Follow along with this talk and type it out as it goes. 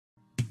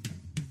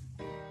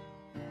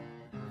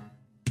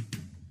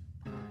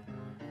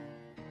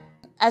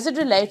As it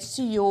relates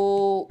to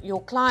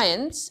your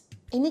clients,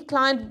 any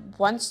client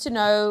wants to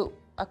know,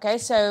 okay,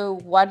 so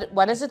what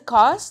does it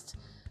cost?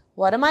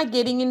 What am I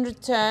getting in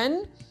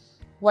return?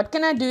 What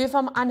can I do if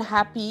I'm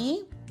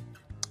unhappy?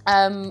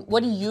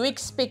 What do you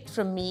expect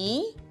from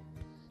me?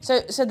 So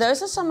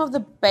those are some of the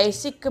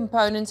basic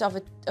components of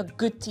a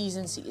good T's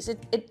and C's.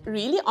 It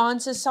really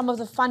answers some of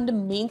the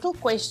fundamental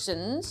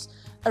questions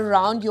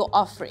around your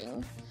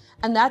offering.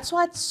 And that's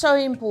why it's so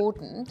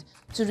important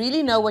to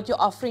really know what your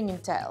offering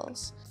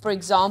entails. For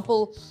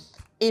example,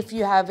 if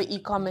you have an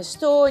e-commerce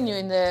store and you're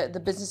in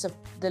the business of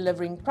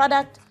delivering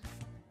product,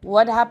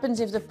 what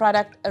happens if the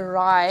product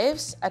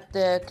arrives at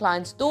the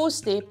client's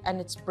doorstep and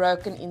it's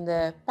broken in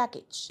the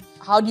package?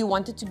 How do you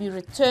want it to be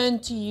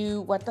returned to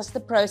you? What does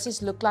the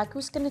process look like?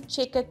 Who's going to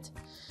check it?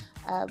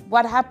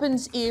 What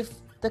happens if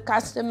the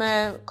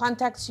customer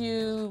contacts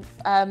you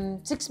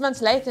 6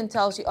 months later and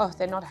tells you, oh,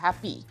 they're not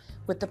happy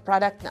with the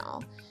product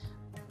now?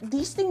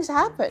 These things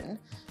happen.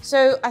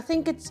 So I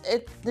think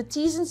the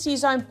T's and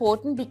C's are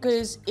important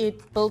because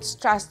it builds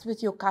trust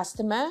with your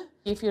customer.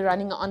 If you're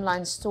running an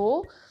online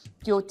store,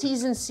 your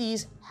T's and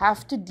C's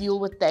have to deal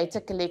with data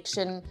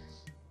collection,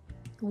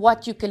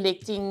 what you're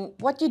collecting,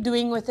 what you're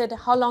doing with it,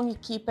 how long you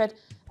keep it,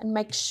 and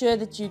make sure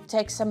that you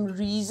take some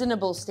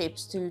reasonable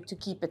steps to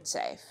keep it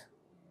safe.